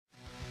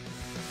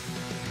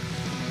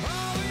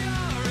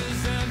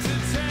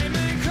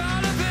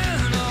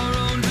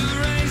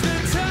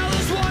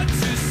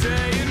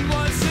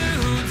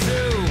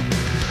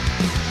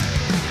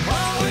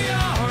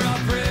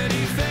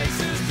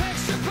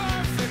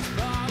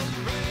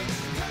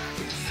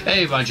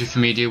Hey, Roger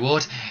from Media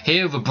Award,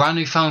 here with a brand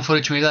new found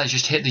footage movie that has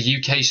just hit the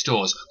UK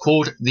stores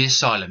called The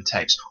Asylum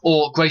Tapes,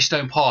 or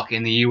Greystone Park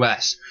in the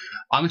US.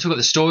 I'm going to talk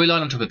about the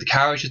storyline, I'm talking about the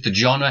characters, the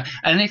genre,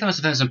 and anything else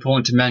that's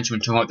important to mention when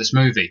talking about this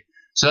movie.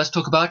 So let's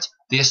talk about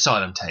The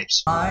Asylum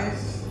Tapes. Life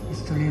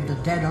is to leave the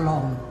dead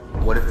alone.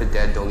 What if the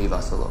dead don't leave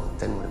us alone?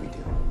 Then what do we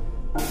do?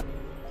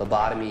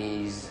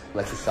 Lobotomies,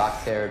 electroshock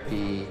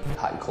therapy,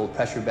 hot and cold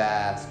pressure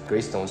baths.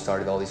 Greystone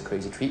started all these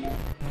crazy treatments.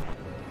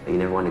 You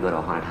never wanted to go to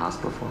a haunted house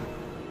before?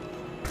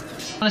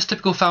 On this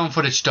typical found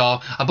footage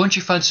style, a bunch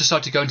of friends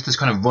decided to go into this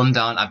kind of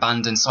rundown,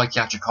 abandoned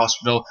psychiatric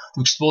hospital to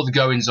explore the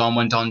goings on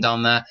went on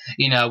down there.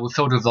 You know, we're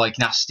filled with like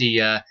nasty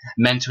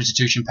mental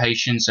institution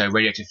patients,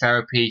 radioactive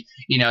therapy,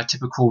 you know, a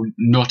typical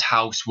nut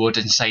house would,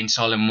 insane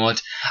asylum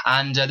would.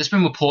 And there's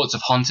been reports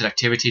of haunted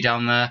activity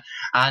down there.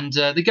 And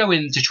they go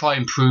in to try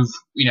and prove,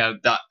 you know,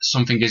 that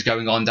something is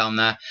going on down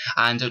there.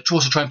 And to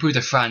also try and prove to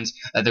their friends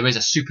that there is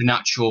a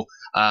supernatural,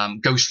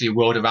 ghostly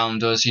world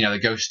around us. You know, the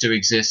ghosts do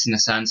exist in a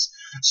sense.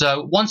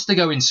 So once they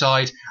go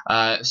inside,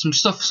 some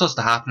stuff starts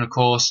to happen, of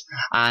course,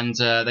 and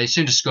they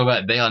soon discover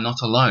that they are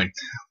not alone.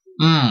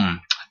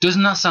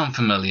 Doesn't that sound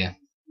familiar?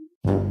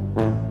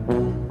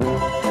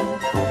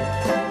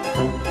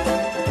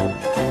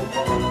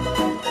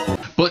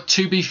 But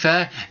to be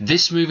fair,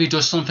 this movie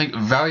does something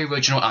very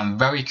original and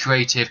very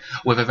creative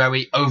with a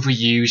very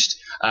overused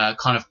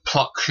kind of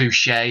plot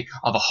cliche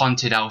of a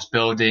haunted house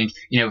building,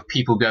 you know, with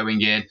people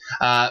going in.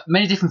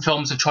 Many different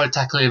films have tried to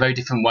tackle it in very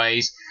different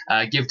ways,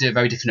 give it a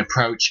very different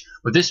approach,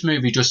 but this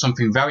movie does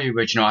something very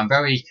original and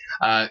very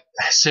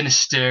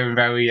sinister and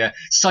very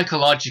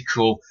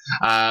psychological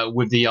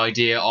with the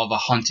idea of a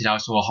haunted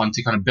house or a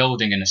haunted kind of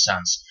building in a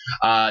sense.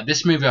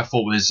 This movie I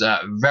thought was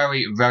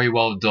very, very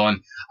well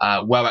done,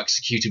 well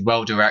executed,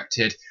 well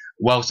directed,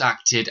 well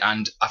acted,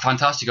 and a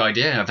fantastic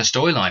idea of a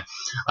storyline.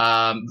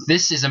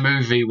 This is a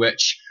movie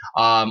which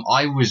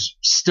I was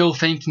still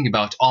thinking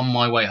about on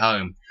my way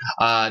home.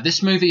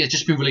 This movie has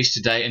just been released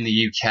today in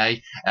the UK.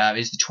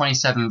 It's the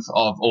 27th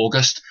of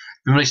August.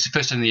 Been released the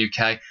first time in the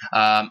UK.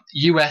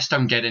 US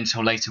don't get it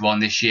until later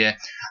on this year.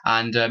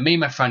 And me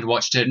and my friend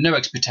watched it. No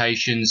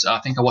expectations. I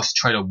think I watched the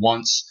trailer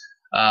once.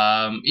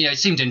 You know, it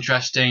seemed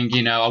interesting.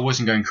 You know, I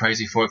wasn't going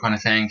crazy for it, kind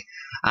of thing.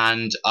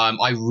 And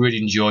I really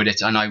enjoyed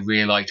it, and I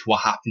really liked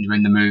what happened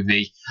in the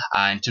movie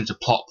in terms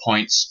of plot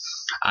points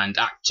and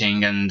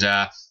acting and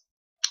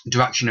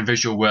direction and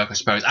visual work, I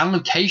suppose, and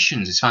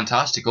locations is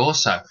fantastic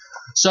also.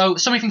 So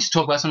many things to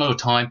talk about some other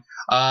time.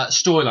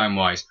 Storyline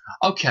wise,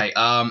 okay.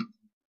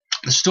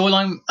 The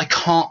storyline I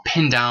can't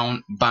pin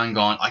down, bang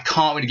on. I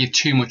can't really give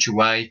too much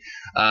away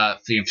for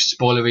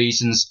spoiler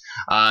reasons.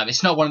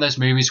 It's not one of those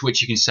movies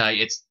which you can say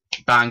it's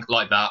bang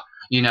like that.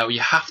 You know, you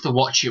have to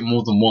watch it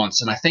more than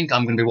once, and I think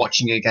I'm going to be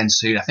watching it again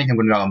soon. I think I'm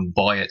going to go and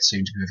buy it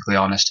soon, to be perfectly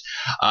honest.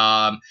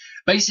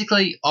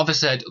 Basically,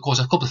 obviously, of course,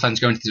 a couple of friends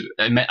going to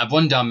a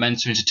rundown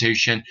mental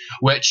institution,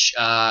 which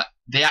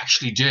they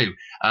actually do.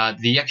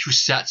 The actual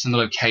sets and the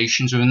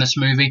locations within this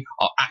movie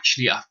are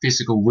actually a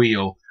physical,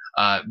 real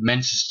mental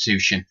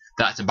institution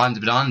that's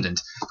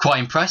abandoned.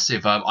 Quite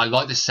impressive. I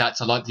like the sets.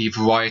 I like the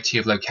variety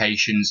of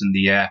locations and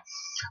the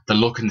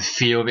look and the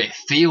feel of it. It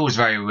feels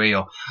very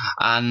real,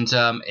 and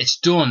it's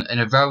done in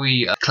a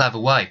very clever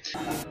way.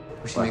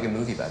 We should make a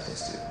movie about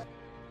this, dude.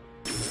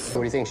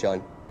 What do you think,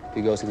 Sean?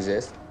 Do ghosts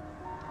exist?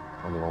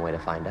 Only one way to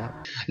find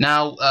out.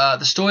 Now,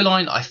 the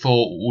storyline I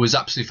thought was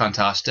absolutely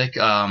fantastic.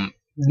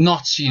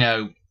 Not, you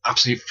know,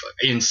 absolutely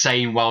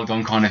insane, well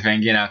done kind of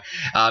thing. You know,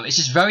 it's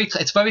just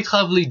it's very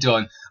cleverly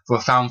done for a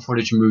found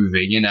footage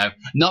movie. You know,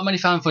 not many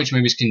found footage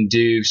movies can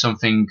do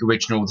something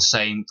original with the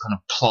same kind of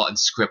plot and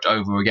script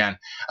over again.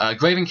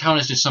 Grave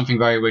Encounters did something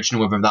very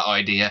original with that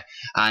idea,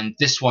 and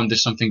this one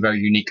does something very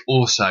unique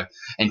also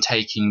in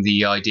taking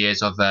the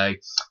ideas of kind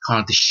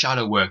of the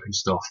shadow work and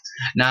stuff.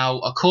 Now,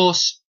 of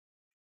course,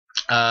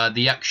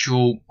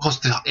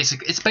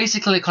 it's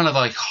basically kind of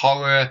like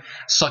horror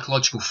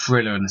psychological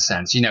thriller in a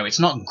sense. You know, it's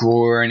not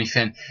gore or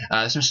anything.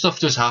 Some stuff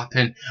does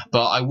happen,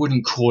 but I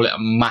wouldn't call it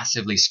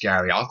massively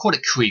scary. I'll call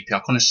it creepy,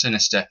 I'll call it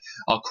sinister,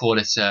 I'll call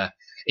it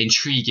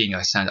intriguing.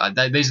 Those are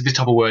the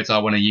type of words I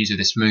want to use with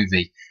this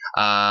movie.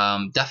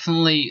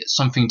 Definitely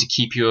something to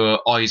keep your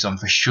eyes on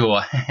for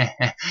sure.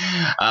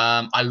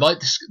 I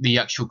like the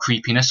actual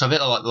creepiness of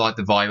it. I like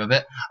the vibe of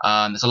it.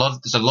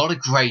 There's a lot of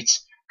great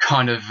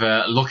kind of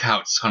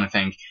lookouts kind of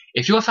thing.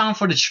 If you're a found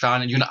footage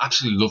fan, you're going to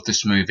absolutely love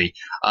this movie.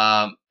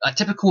 A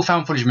typical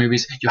found footage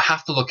movies, you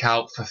have to look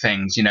out for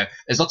things. You know,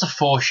 there's lots of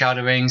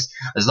foreshadowings,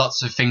 there's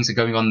lots of things that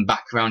are going on in the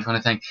background kind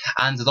of thing,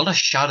 and a lot of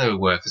shadow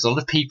work. There's a lot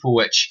of people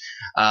which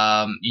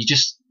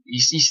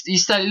you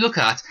start to look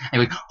at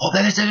and you go, oh,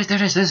 there it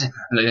is,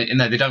 and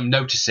they don't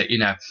notice it. You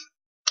know,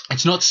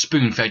 it's not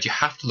spoon-fed. You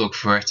have to look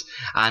for it,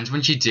 and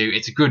once you do,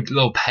 it's a good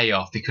little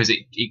payoff because it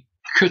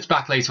cuts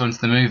back later into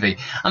the movie,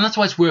 and that's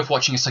why it's worth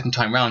watching a second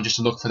time round, just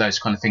to look for those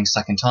kind of things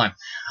second time.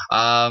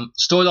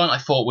 Storyline I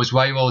thought was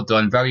very well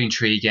done, very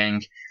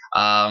intriguing.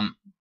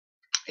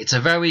 It's a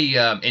very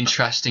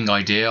interesting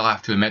idea, I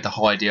have to admit. The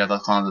whole idea of the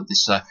kind of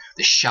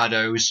the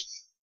shadows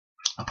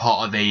are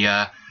part of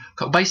a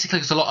basically,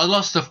 because a lot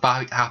of stuff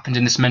happened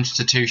in this mental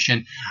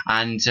institution,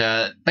 and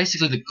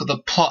basically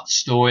the plot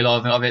story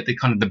of it, the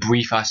kind of the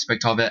brief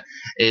aspect of it,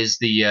 is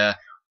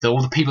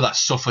all the people that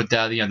suffered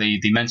there, the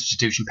mental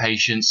institution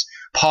patients,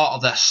 part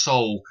of their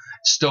soul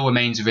still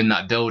remains within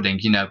that building.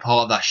 Part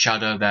of that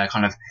shadow, their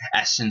kind of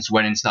essence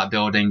went into that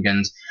building,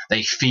 and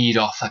they feed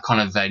off that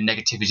kind of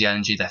negativity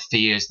energy, their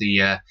fears,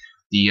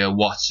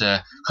 what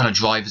kind of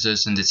drives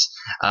us, and it's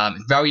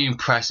very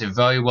impressive,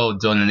 very well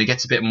done, and it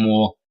gets a bit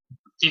more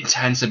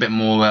intense, a bit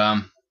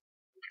more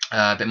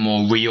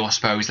real, I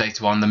suppose,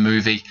 later on in the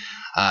movie.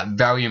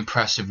 Very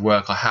impressive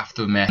work, I have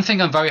to admit. One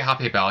thing I'm very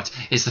happy about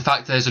is the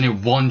fact that there's only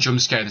one jump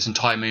scare in this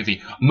entire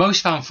movie.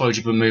 Most found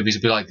footage movies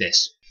would be like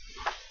this.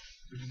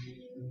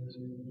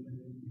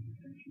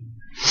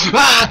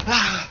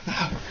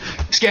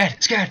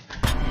 Scared.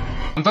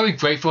 I'm very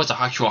grateful as an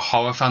actual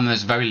horror fan.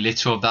 There's very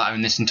little of that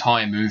in this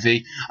entire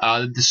movie.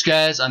 The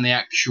scares and the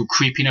actual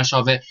creepiness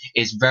of it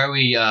is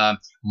very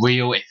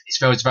real. It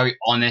feels very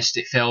honest.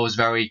 It feels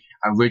very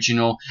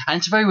original, and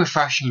it's very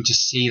refreshing to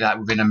see that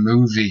within a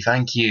movie.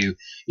 Thank you.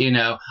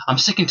 I'm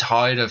sick and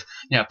tired of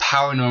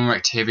paranormal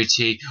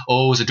activity.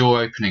 Always a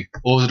door opening,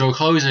 always a door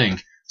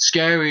closing.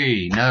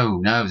 Scary.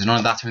 No, there's none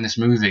of that in this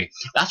movie.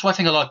 That's why I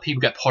think a lot of people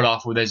get put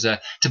off with those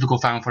typical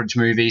found footage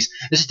movies.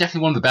 This is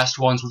definitely one of the best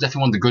ones. Definitely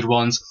one of the good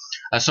ones.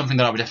 Something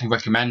that I would definitely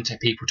recommend to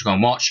people to go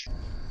and watch.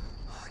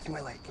 Give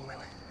my light.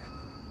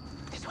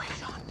 This way,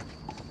 Sean.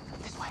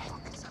 This way.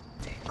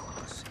 Stay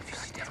close. If you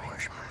see devil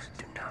worshippers,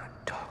 do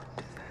not talk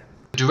to them.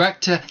 The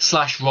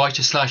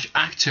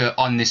director/writer/actor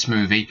on this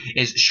movie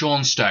is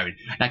Sean Stone.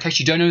 Now, in case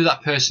you don't know who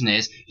that person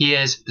is, he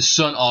is the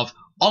son of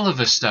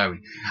Oliver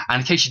Stone.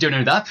 And in case you don't know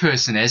who that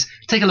person is,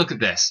 take a look at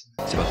this.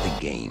 It's about the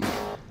game.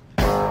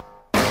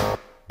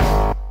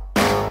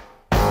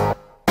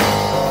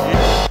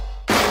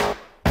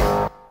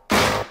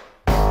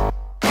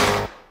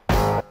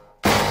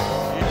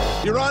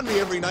 You're on me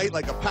every night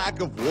like a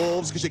pack of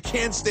wolves because you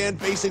can't stand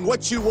facing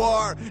what you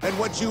are and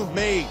what you've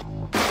made.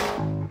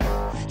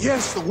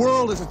 Yes, the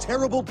world is a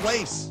terrible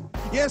place.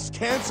 Yes,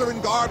 cancer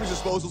and garbage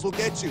disposals will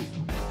get you.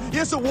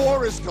 Yes, a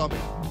war is coming.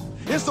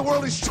 Yes, the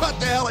world is shut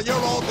to hell and you're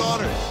all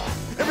goners.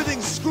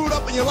 Everything's screwed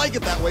up and you like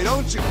it that way,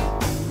 don't you?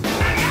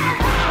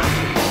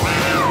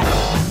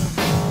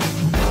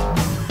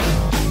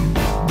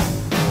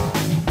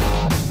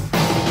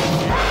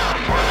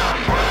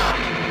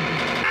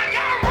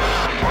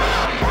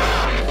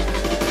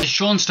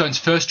 Sean Stone's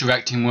first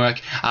directing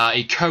work.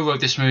 He co-wrote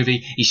this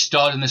movie. He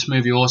starred in this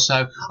movie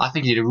also. I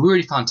think he did a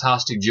really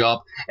fantastic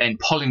job in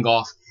pulling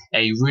off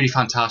a really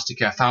fantastic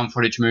found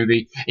footage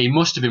movie. He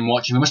must have been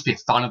watching, he must be a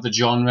fan of the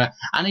genre,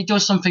 and he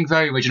does something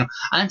very original.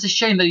 And it's a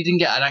shame that he didn't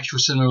get an actual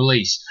cinema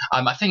release.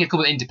 I think a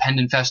couple of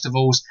independent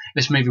festivals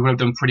this movie would have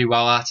done pretty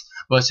well at,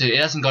 but it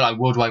hasn't got a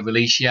worldwide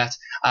release yet.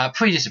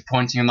 Pretty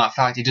disappointing on that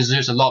fact. He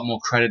deserves a lot more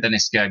credit than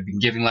it's been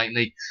giving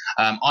lately.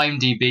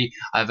 IMDb,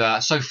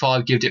 I've so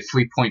far given it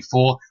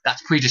 3.4.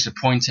 That's pretty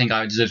disappointing.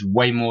 I deserve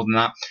way more than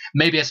that.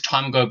 Maybe as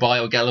time will go by,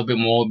 it'll get a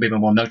little bit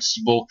more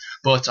noticeable.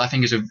 But I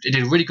think it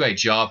did a really great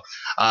job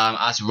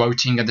as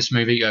writing of this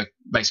movie.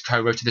 Basically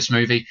co-wrote this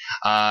movie.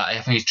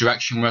 I think his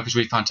direction work was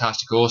really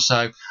fantastic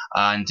also,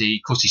 and of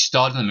course he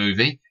starred in the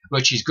movie,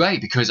 which is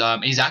great because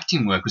his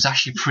acting work was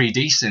actually pretty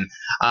decent.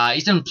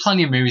 He's done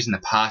plenty of movies in the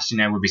past,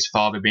 with his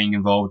father being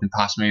involved in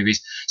past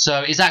movies.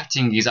 So his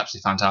acting is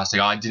absolutely fantastic.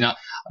 I do not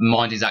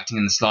mind his acting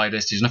in the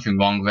slightest. There's nothing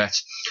wrong with it.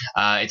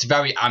 It's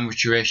very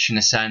amateurish in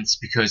a sense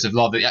because a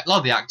lot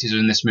of the actors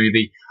in this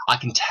movie, I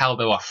can tell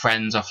they are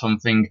friends or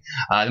something.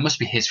 They must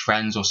be his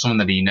friends or someone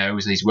that he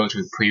knows that he's worked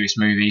with in previous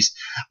movies.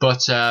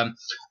 But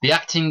the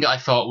acting, I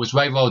thought, was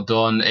very well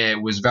done.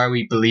 It was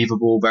very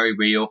believable, very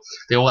real.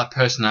 They all had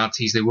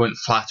personalities. They weren't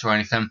flat or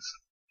anything.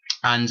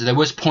 And there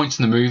was points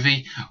in the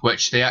movie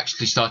which they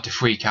actually start to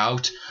freak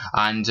out,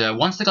 and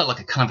once they got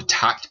kind of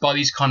attacked by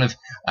these kind of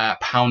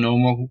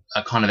paranormal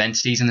kind of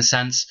entities in a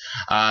sense,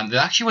 that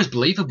actually was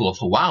believable.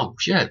 For wow,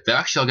 shit, they're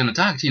actually getting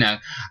attacked,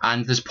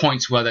 And there's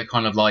points where they're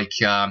kind of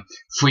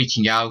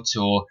freaking out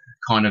or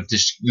kind of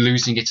just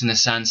losing it in a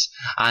sense,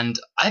 and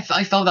I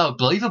felt that was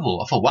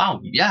believable. I thought,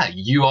 wow, yeah,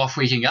 you are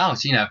freaking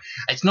out.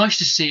 It's nice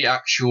to see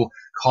actual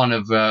kind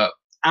of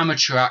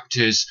amateur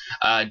actors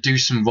do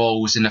some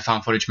roles in a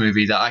found footage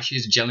movie that actually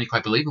is generally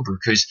quite believable,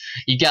 because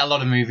you get a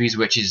lot of movies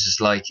which is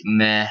just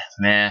meh,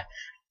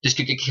 just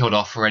get killed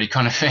off already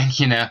kind of thing,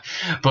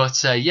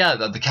 But yeah,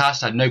 the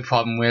cast I had no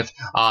problem with.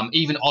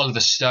 Even Oliver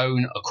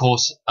Stone, of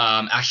course,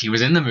 actually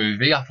was in the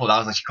movie. I thought that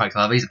was actually quite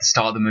clever. He's at the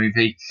start of the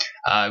movie.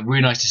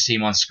 Really nice to see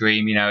him on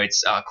screen.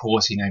 It's of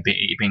course,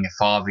 being a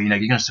father, you're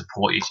going to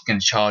support your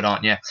child,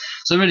 aren't you?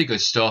 So really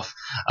good stuff.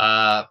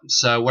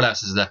 So what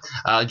else is there?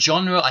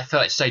 Genre, I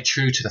felt it stayed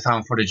true to the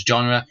found footage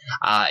genre.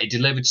 It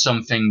delivered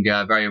something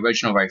very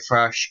original, very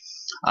fresh.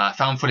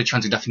 Found footage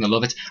fans will definitely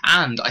love it,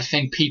 and I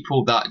think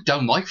people that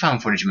don't like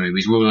found footage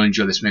movies will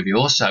enjoy this movie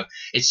also.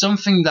 It's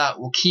something that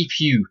will keep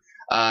you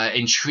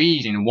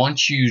intrigued and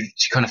want you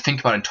to kind of think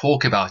about and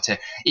talk about it.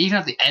 Even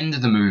at the end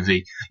of the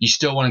movie, you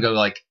still want to go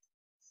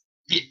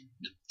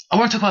I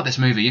want to talk about this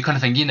movie. You kind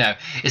of think, you know,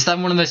 it's that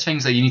one of those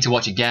things that you need to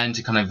watch again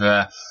to kind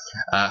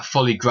of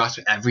fully grasp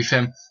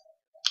everything.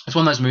 It's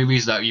one of those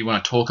movies that you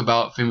want to talk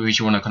about, movies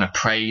you want to kind of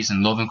praise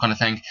and love and kind of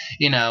thing.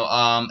 You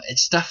know,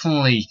 it's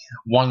definitely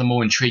one of the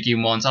more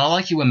intriguing ones, and I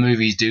like it when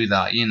movies do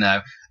that. You know,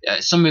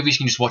 some movies you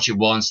can just watch it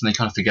once and they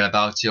kind of forget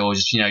about it, or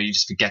just, you know, you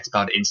just forget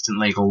about it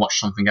instantly, or watch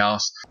something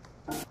else.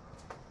 They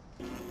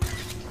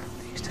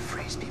used to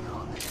freeze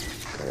people.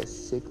 Got a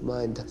sick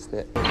mind, doesn't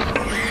it?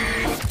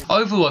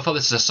 Overall, I thought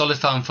this is a solid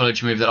found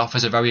footage movie that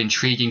offers a very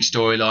intriguing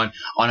storyline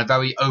on a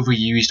very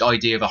overused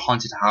idea of a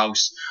haunted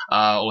house,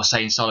 or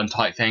say asylum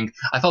type thing.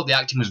 I felt the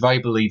acting was very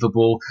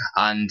believable,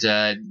 and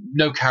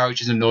no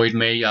characters annoyed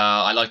me.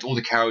 I liked all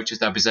the characters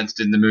that were presented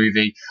in the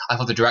movie. I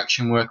thought the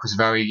direction work was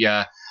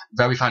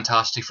very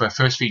fantastic for a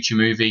first feature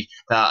movie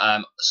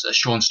that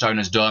Sean Stone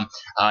has done.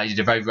 He did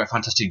a very, very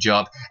fantastic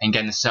job in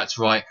getting the sets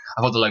right.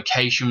 I thought the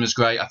location was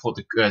great. I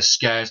thought the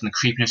scares and the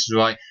creepiness was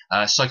right.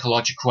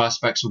 Psychological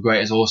aspects were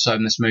great as also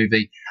in this movie.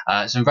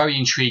 Some very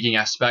intriguing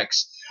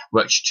aspects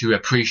which to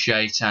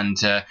appreciate and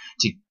to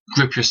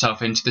grip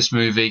yourself into this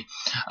movie.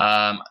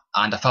 And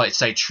I felt it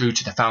stayed true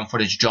to the found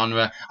footage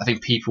genre. I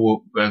think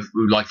people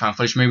who like found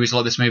footage movies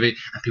like this movie,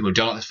 and people who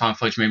don't like the found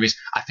footage movies,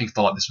 I think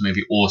they'll like this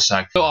movie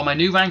also. So on my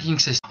new ranking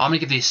system, I'm going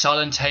to give the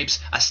Asylum Tapes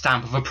a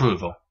stamp of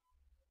approval. If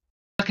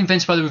you're not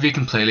convinced by the review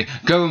completely,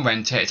 go and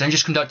rent it. It's only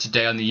just come out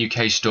today on the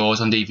UK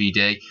stores on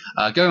DVD.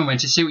 Go and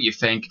rent it, see what you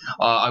think.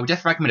 I would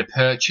definitely recommend a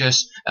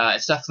purchase.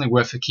 It's definitely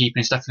worth keeping.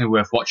 It's definitely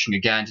worth watching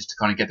again, just to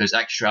kind of get those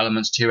extra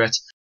elements to it.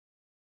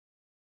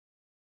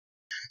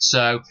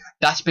 So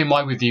that's been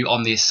my review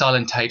on the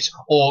Asylum Tapes,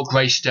 or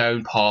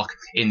Greystone Park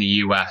in the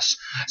US.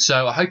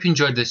 So I hope you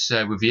enjoyed this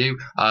review.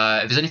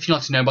 If there's anything you'd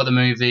like to know about the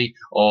movie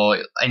or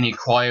any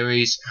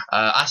inquiries,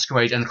 ask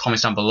away in the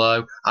comments down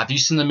below. Have you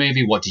seen the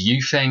movie? What do you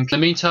think?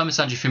 In the meantime, it's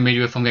Andrew from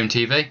Media with Film Game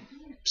TV,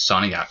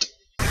 signing out.